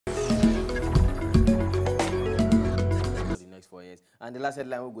Yes. And the last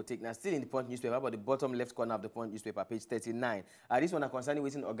headline we'll go take now, still in the Punch newspaper, about the bottom left corner of the Punch newspaper, page 39. This one are concerning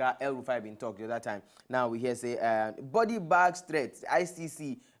waiting Oga El Rufai been talked the other time. Now we hear say body bags threats.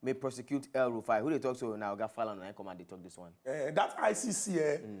 ICC may prosecute El Rufai. Who they talk to now? Oga Falana and come and they talk this one. That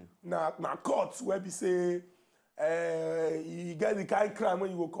ICC na court where we say you get the kind of crime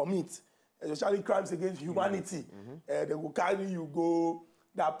when you go commit, especially crimes against humanity. They will carry you go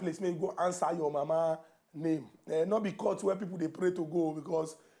that place, maybe go answer your mama name. Not be court where people they pray to go,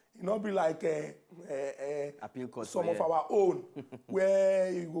 because it not be like appeal court some of our own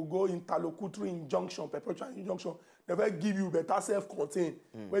where you go interlocutory injunction, perpetual injunction. They will give you better self-contained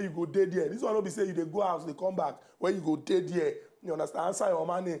where you go dead there. This one not be say you they go out, they come back where you go dead there. You understand? Answer your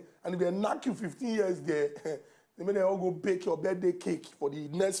money, and if they knock you 15 years there, they may all go bake your birthday cake for the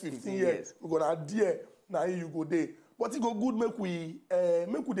next 15 years. We're gonna there now you go there. But it go good make we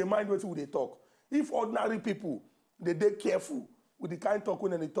the mind what we they talk. If ordinary people they careful with the kind of talk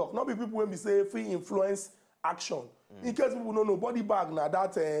when they talk, not be people when we say free influence action. In case people don't know, body bag now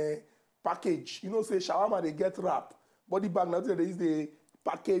that package, you know, say shawarma they get wrap. Body bag now there is the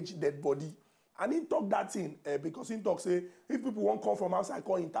package dead body. And he talk that thing because he talk say if people won't come from outside,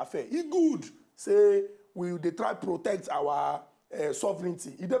 call interfere. He good say they try protect our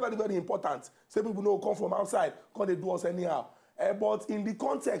sovereignty. It's very, very important. Say people no come from outside, can't they do us anyhow. But in the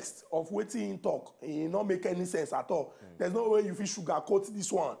context of waiting in talk, it not make any sense at all. There's no way you feel sugarcoat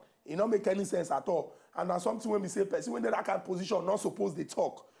this one. It not make any sense at all. And that's something when we say person when they that kind of position not supposed they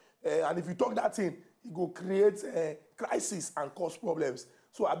talk. And if you talk that thing, it will create crisis and cause problems.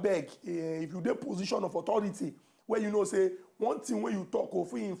 So I beg, if you the position of authority where you know say one thing when you talk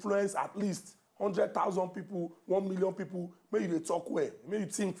of influence at least 100,000 people, 1 million people, maybe they talk well. Maybe you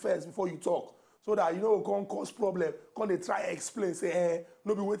think first before you talk. So that you know it can't cause problem. Can't they try explain, say,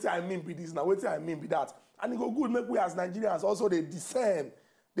 no be what I mean be this, now what I mean be that. And it go good make we as Nigerians also they discern.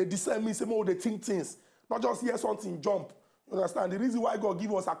 They discern me, say more they think things. Not just hear something jump. You understand? The reason why God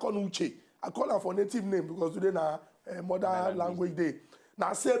give us Akonuche. I call her for native name because today na mother language day.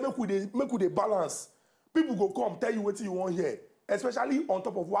 Now say make we dey balance. People go come tell you what you want here. Especially on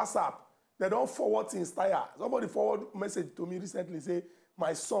top of WhatsApp. They don't forward things tire. Somebody forward message to me recently say,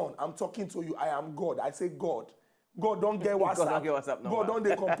 my son, I'm talking to you. I am God. I say God. God don't get WhatsApp. God don't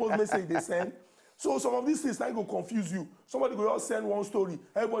they compose message they send. So some of these things like go confuse you. Somebody go just send one story.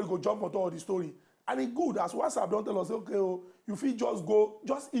 Everybody go jump onto all the story. And it's good as WhatsApp don't tell us, okay, oh, you feel just go,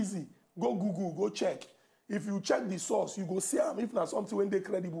 just easy. Go Google, go check. If you check the source, you go see them. If not something when they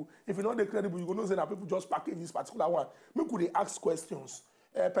credible. If you're not they credible, you go know say that people just package this particular one. Make they ask questions.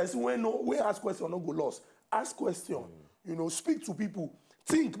 Person when ask question, no go lost. Ask question. You know, speak to people.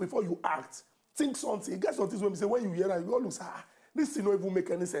 Think before you act. Think something. Get something when we say when you hear that, you always this thing don't even make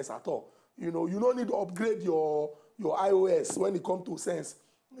any sense at all. You know, you don't need to upgrade your iOS when it comes to sense.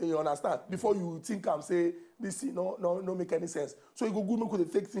 You understand? Before you think and say this thing no make any sense. So you go good make we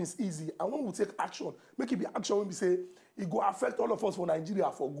take things easy. And when we take action, make it be action when we say it go affect all of us for Nigeria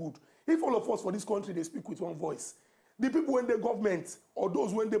for good. If all of us for this country they speak with one voice. The people in the government, or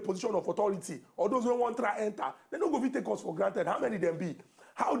those when they position of authority, or those when want to enter, they don't go to take us for granted. How many them be?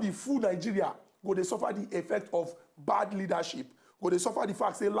 How the full Nigeria go they suffer the effect of bad leadership? Go they suffer the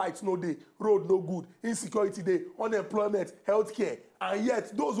fact say lights no day, road no good, insecurity day, unemployment, healthcare, and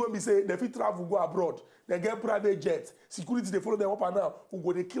yet those when we say they fit travel go abroad, they get private jets, security they follow them up and down, we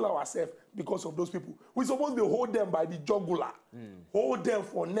go they kill ourselves because of those people. We supposed to hold them by the jugular, hold them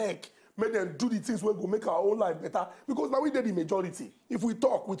for neck. Make them do the things we go make our own life better. Because now we did the majority. If we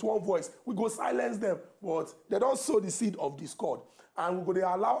talk with one voice, we go silence them. But they don't sow the seed of discord. And we go they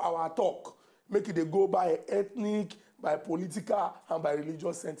allow our talk, make it they go by ethnic, by political, and by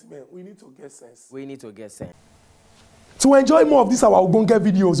religious sentiment. We need to get sense. We need to get sense. To enjoy more of these our Ogbonge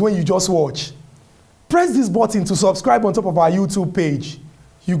videos when you just watch, press this button to subscribe on top of our YouTube page.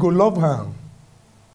 You go love her.